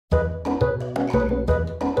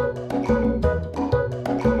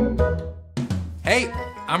Hey,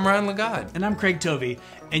 I'm Ryan Lagod. And I'm Craig Tovey.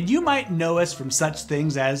 And you might know us from such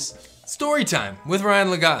things as Storytime with Ryan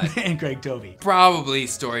Lagod. and Craig Tovey. Probably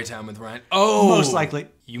Storytime with Ryan. Oh! Most likely.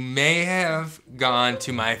 You may have gone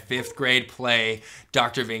to my 5th grade play,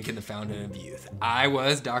 Dr. Vink and the Fountain of Youth. I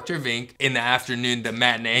was Dr. Vink. In the afternoon, the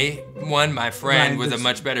matinee one, my friend was a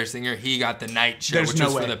much better singer. He got the night show, which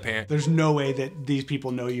was for the parents. There's no way that these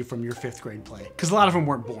people know you from your 5th grade play. Because a lot of them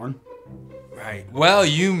weren't born. Right. Well,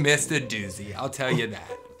 you missed a doozy, I'll tell you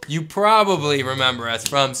that. You probably remember us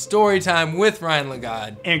from Storytime with Ryan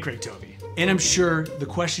Lagod. And Craig Tovey. And I'm sure the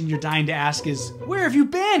question you're dying to ask is, where have you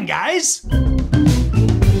been, guys?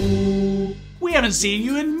 We haven't seen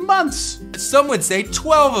you in months. Some would say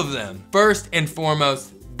 12 of them. First and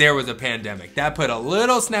foremost, there was a pandemic. That put a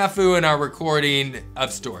little snafu in our recording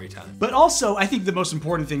of Storytime. But also, I think the most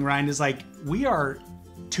important thing, Ryan, is like, we are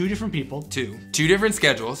two different people. Two different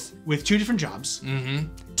schedules. With 2 different jobs. Mm-hmm.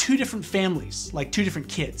 2 different families, like 2 different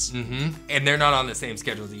kids. Mm-hmm. And they're not on the same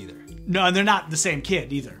schedules either. No, and they're not the same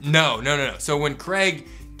kid either. No. So when Craig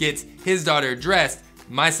gets his daughter dressed,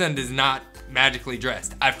 my son does not magically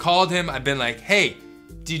dressed. I've called him, I've been like, hey,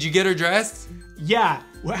 did you get her dressed? Yeah,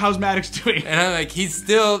 how's Maddox doing? And I'm like, he's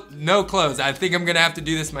still no clothes. I think I'm gonna have to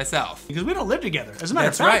do this myself. Because we don't live together. As a matter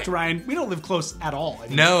of fact, Ryan, we don't live close at all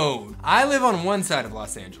anymore. No, I live on one side of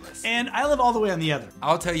Los Angeles. And I live all the way on the other.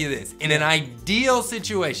 I'll tell you this, in an ideal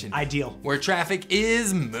situation. Ideal. Where traffic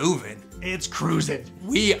is moving. It's cruising.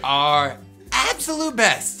 We are absolute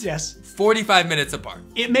best. Yes. 45 minutes apart.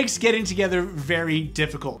 It makes getting together very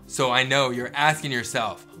difficult. So I know you're asking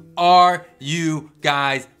yourself, are you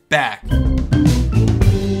guys back?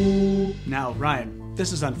 Now, Ryan,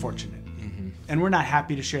 this is unfortunate. And we're not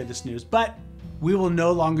happy to share this news, but we will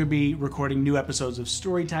no longer be recording new episodes of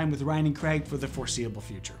Storytime with Ryan and Craig for the foreseeable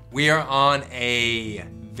future. We are on a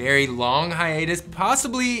very long hiatus,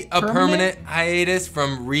 possibly a permanent hiatus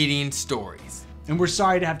from reading stories. And we're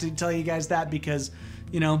sorry to have to tell you guys that because,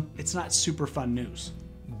 you know, it's not super fun news.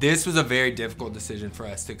 This was a very difficult decision for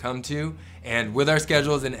us to come to, and with our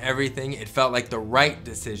schedules and everything, it felt like the right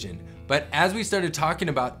decision. But as we started talking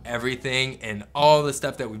about everything and all the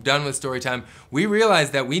stuff that we've done with Storytime, we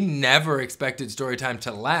realized that we never expected Storytime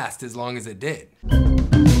to last as long as it did.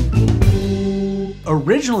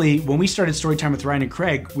 Originally, when we started Storytime with Ryan and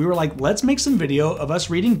Craig, we were like, let's make some video of us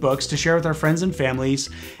reading books to share with our friends and families,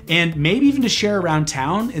 and maybe even to share around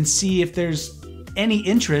town and see if there's any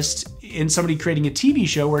interest in somebody creating a TV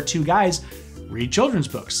show where 2 guys read children's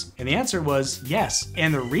books. And the answer was yes.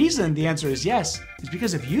 And the reason the answer is yes is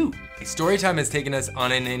because of you. Storytime has taken us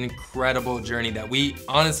on an incredible journey that we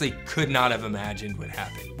honestly could not have imagined would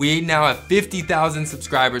happen. We now have 50,000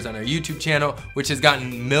 subscribers on our YouTube channel, which has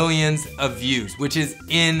gotten millions of views, which is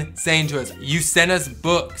insane to us. You sent us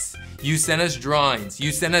books, you sent us drawings,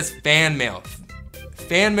 you sent us fan mail.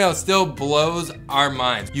 Fan mail still blows our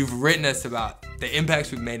minds. You've written us about the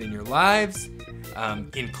impacts we've made in your lives,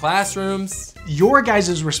 in classrooms. Your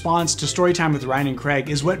guys' response to Storytime with Ryan and Craig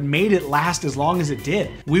is what made it last as long as it did.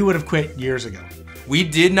 We would have quit years ago. We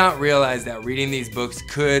did not realize that reading these books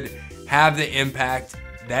could have the impact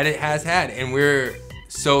that it has had, and we're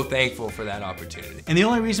so thankful for that opportunity. And the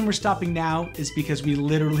only reason we're stopping now is because we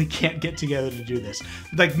literally can't get together to do this.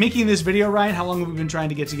 Like making this video, Ryan, how long have we been trying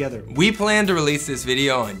to get together? We plan to release this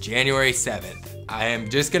video on January 7th. I am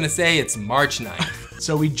just gonna say it's March 9th.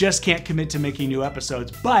 So we just can't commit to making new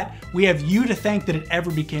episodes, but we have you to thank that it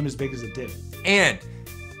ever became as big as it did. And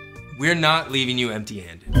we're not leaving you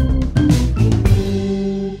empty-handed.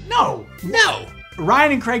 No. No.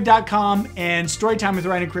 RyanandCraig.com and Storytime with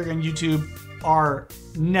Ryan and Craig on YouTube are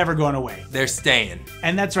never going away. They're staying.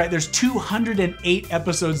 And that's right, there's 208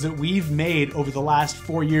 episodes that we've made over the last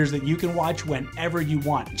 4 years that you can watch whenever you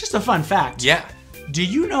want. Just a fun fact. Yeah. Do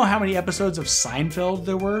you know how many episodes of Seinfeld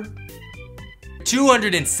there were?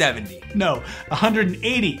 270. No,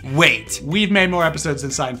 180. Wait. We've made more episodes than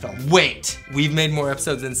Seinfeld. Wait. We've made more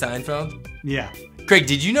episodes than Seinfeld? Yeah. Craig,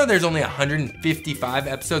 did you know there's only 155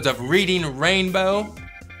 episodes of Reading Rainbow?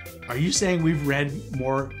 Are you saying we've read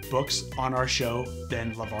more books on our show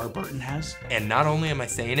than LeVar Burton has? And not only am I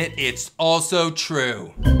saying it, it's also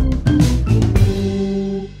true.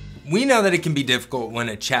 We know that it can be difficult when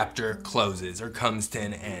a chapter closes or comes to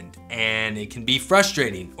an end, and it can be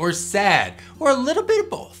frustrating or sad or a little bit of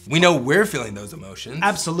both. We know we're feeling those emotions.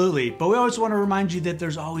 Absolutely, but we always want to remind you that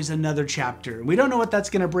there's always another chapter. We don't know what that's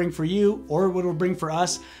going to bring for you or what it'll bring for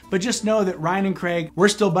us, but just know that Ryan and Craig, we're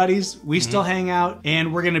still buddies, we still hang out,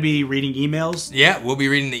 and we're going to be reading emails. Yeah, we'll be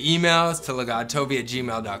reading the emails to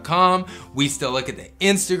lagodtovey@gmail.com. We still look at the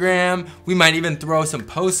Instagram. We might even throw some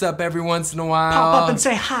posts up every once in a while. Pop up and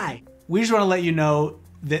say hi. We just want to let you know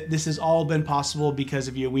that this has all been possible because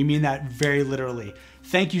of you. We mean that very literally.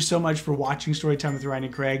 Thank you so much for watching Storytime with Ryan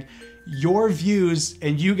and Craig. Your views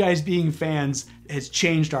and you guys being fans has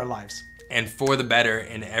changed our lives. And for the better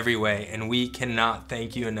in every way. And we cannot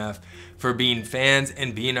thank you enough for being fans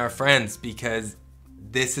and being our friends, because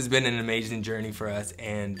this has been an amazing journey for us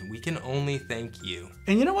and we can only thank you.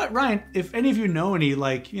 And you know what, Ryan, if any of you know any,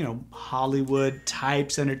 like, you know, Hollywood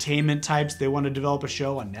types, entertainment types, they want to develop a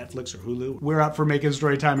show on Netflix or Hulu, we're up for making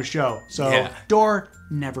Storytime a show. So yeah. Door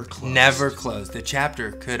never closed. Never closed. The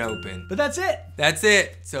chapter could open. But that's it. That's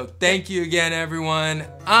it. So thank you again, everyone.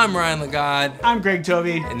 I'm Ryan Legod. I'm Greg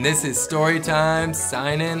Tovey. And this is Storytime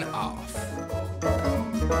signing off.